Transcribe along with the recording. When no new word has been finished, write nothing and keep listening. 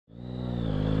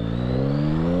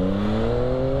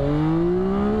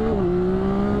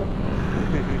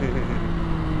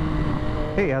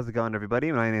Hey, how's it going,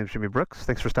 everybody? My name is Jimmy Brooks.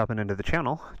 Thanks for stopping into the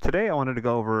channel. Today I wanted to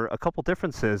go over a couple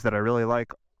differences that I really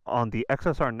like on the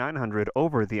XSR900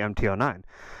 over the MT09.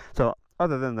 So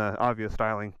other than the obvious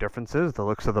styling differences, the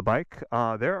looks of the bike,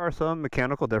 there are some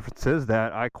mechanical differences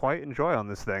that I quite enjoy on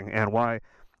this thing, and why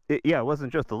it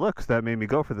wasn't just the looks that made me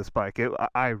go for this bike.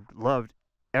 I loved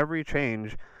every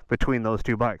change between those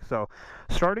two bikes. So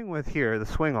starting with here, the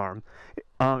swing arm.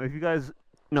 If you guys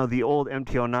know, the old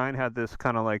MT09 had this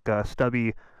kind of like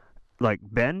stubby like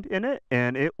bend in it,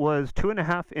 and it was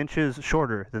 2.5 inches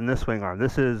shorter than this swing arm.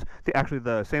 This is actually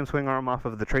the same swing arm off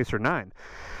of the Tracer 9.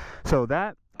 So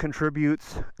that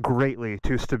contributes greatly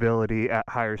to stability at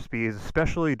higher speeds,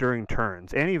 especially during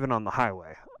turns and even on the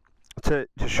highway. To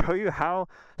show you how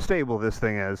stable this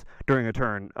thing is during a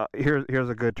turn, here's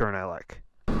a good turn I like.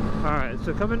 Alright,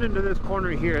 so coming into this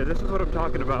corner here, this is what I'm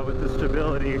talking about with the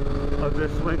stability of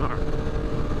this swing arm.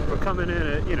 We're coming in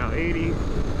at, 80.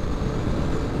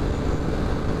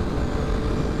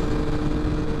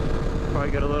 Probably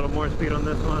get a little more speed on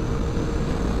this one.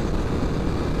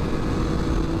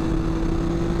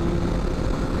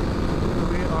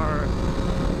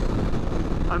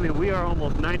 We are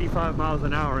almost 95 miles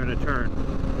an hour in a turn.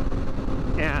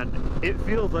 And it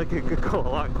feels like it could go a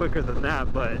lot quicker than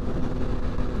that, but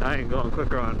I ain't going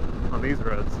quicker on these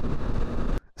roads.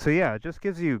 So yeah, it just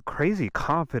gives you crazy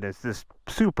confidence, this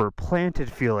super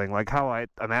planted feeling, like how I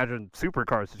imagine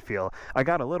supercars would feel. I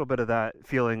got a little bit of that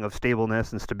feeling of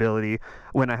stableness and stability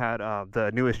when I had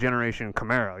the newest generation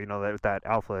Camaro, that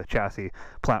Alpha chassis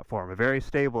platform, very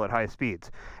stable at high speeds.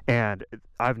 And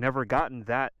I've never gotten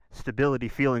that stability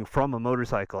feeling from a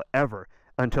motorcycle ever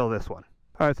until this one.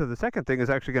 Alright, so the second thing is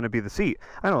actually going to be the seat.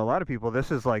 I know a lot of people, this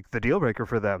is like the deal breaker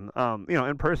for them.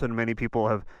 In person, many people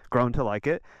have grown to like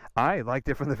it. I liked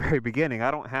it from the very beginning. I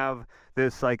don't have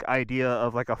this like idea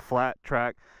of like a flat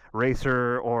track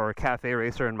racer or cafe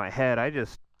racer in my head. I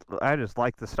just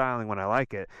like the styling when I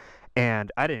like it.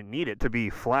 And I didn't need it to be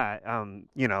flat.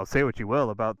 Say what you will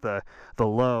about the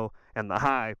low and the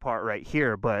high part right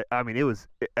here, but it was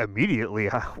immediately,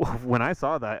 when I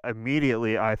saw that,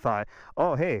 immediately I thought,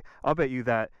 oh hey, I'll bet you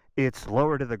that it's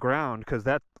lower to the ground, because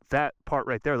that part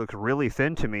right there looks really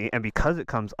thin to me, and because it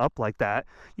comes up like that,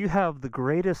 you have the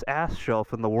greatest ass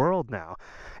shelf in the world now.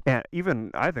 And even,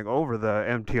 I think, over the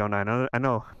MT09, I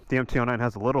know the MT09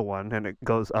 has a little one and it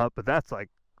goes up, but that's like,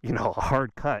 a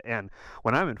hard cut. And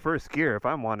when I'm in first gear, if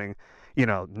I'm wanting,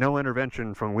 no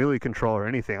intervention from wheelie control or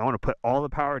anything, I want to put all the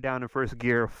power down in first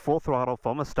gear, full throttle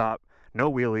from a stop,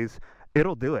 no wheelies,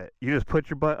 it'll do it. You just put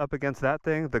your butt up against that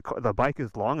thing, the bike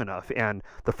is long enough, and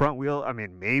the front wheel,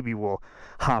 maybe will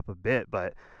hop a bit,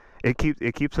 but it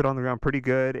keeps it on the ground pretty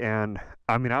good. And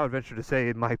I would venture to say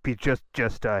it might be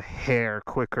just a hair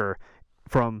quicker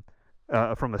from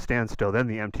a standstill than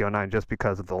the MT09, just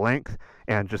because of the length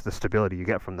and just the stability you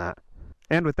get from that.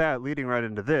 And with that, leading right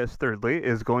into this, thirdly,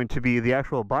 is going to be the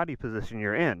actual body position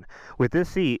you're in. With this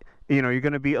seat, you're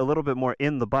going to be a little bit more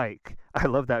in the bike. I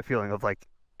love that feeling of like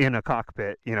in a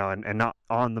cockpit, and not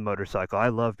on the motorcycle. I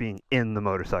love being in the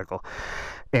motorcycle.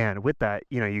 And with that,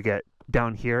 you get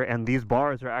down here, and these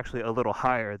bars are actually a little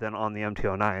higher than on the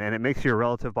MT09, and it makes your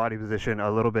relative body position a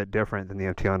little bit different than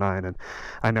the MT09. And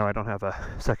I know I don't have a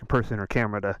second person or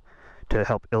camera to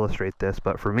help illustrate this,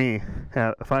 but for me,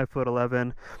 at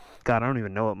 5'11", God, I don't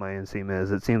even know what my inseam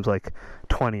is. It seems like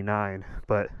 29,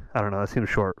 but I don't know. That seems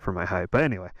short for my height. But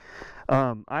anyway,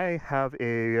 I have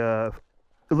a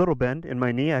little bend in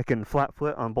my knee. I can flat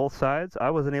foot on both sides.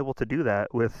 I wasn't able to do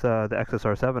that with the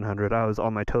XSR900. I was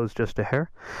on my toes just a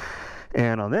hair.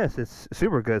 And on this, it's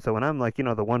super good. So when I'm like,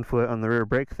 the 1 foot on the rear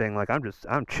brake thing, like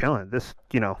I'm chilling. This,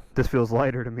 this feels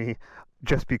lighter to me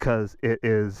just because it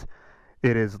is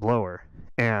lower.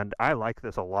 And I like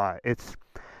this a lot.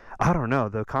 I don't know,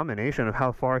 the combination of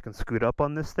how far I can scoot up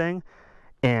on this thing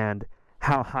and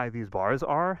how high these bars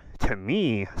are, to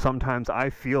me, sometimes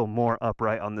I feel more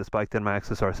upright on this bike than my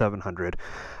XSR900.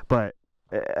 But,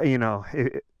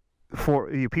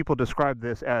 for you, people describe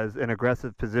this as an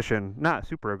aggressive position, not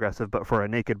super aggressive, but for a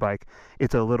naked bike,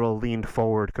 it's a little leaned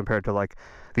forward compared to like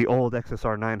the old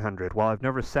XSR900. While I've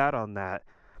never sat on that,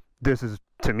 this is,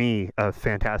 to me, a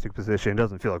fantastic position. It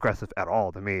doesn't feel aggressive at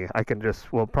all to me. I can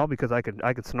just, well, probably because I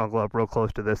could snuggle up real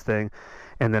close to this thing,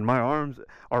 and then my arms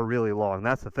are really long.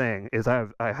 That's the thing, is I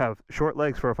have short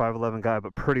legs for a 5'11" guy,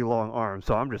 but pretty long arms.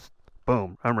 So I'm just,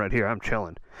 boom, I'm right here. I'm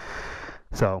chilling.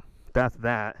 So that's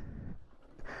that.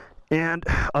 And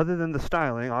other than the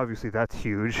styling, obviously that's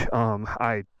huge.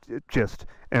 I just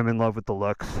am in love with the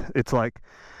looks. It's like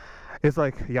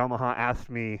Yamaha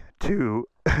asked me to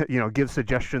you know, give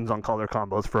suggestions on color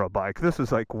combos for a bike. This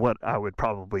is like what I would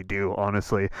probably do,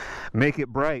 honestly. Make it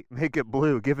bright, make it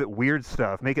blue, give it weird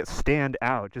stuff, make it stand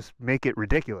out, just make it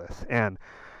ridiculous. And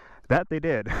that they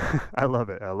did. I love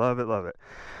it. I love it, love it.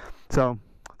 So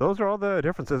those are all the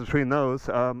differences between those.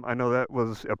 I know that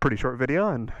was a pretty short video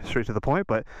and straight to the point,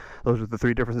 but those are the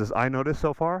 3 differences I noticed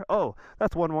so far. Oh,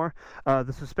 that's one more.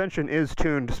 The suspension is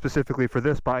tuned specifically for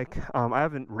this bike. I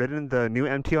haven't ridden the new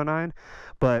MT09,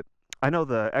 but I know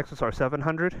the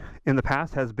XSR900 in the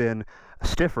past has been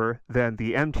stiffer than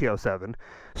the MT07,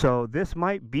 so this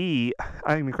might be,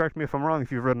 I mean, correct me if I'm wrong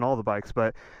if you've ridden all the bikes,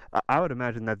 but I would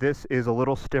imagine that this is a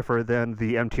little stiffer than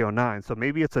the MT09, so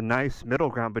maybe it's a nice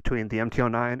middle ground between the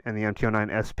MT09 and the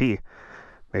MT09 SP.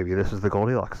 Maybe this is the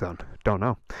Goldilocks zone. Don't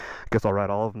know. Guess I'll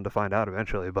ride all of them to find out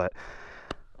eventually, but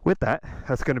with that,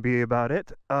 that's going to be about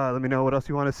it. Let me know what else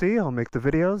you want to see. I'll make the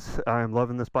videos. I'm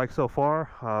loving this bike so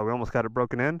far. We almost got it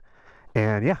broken in.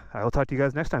 And yeah, I will talk to you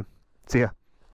guys next time. See ya.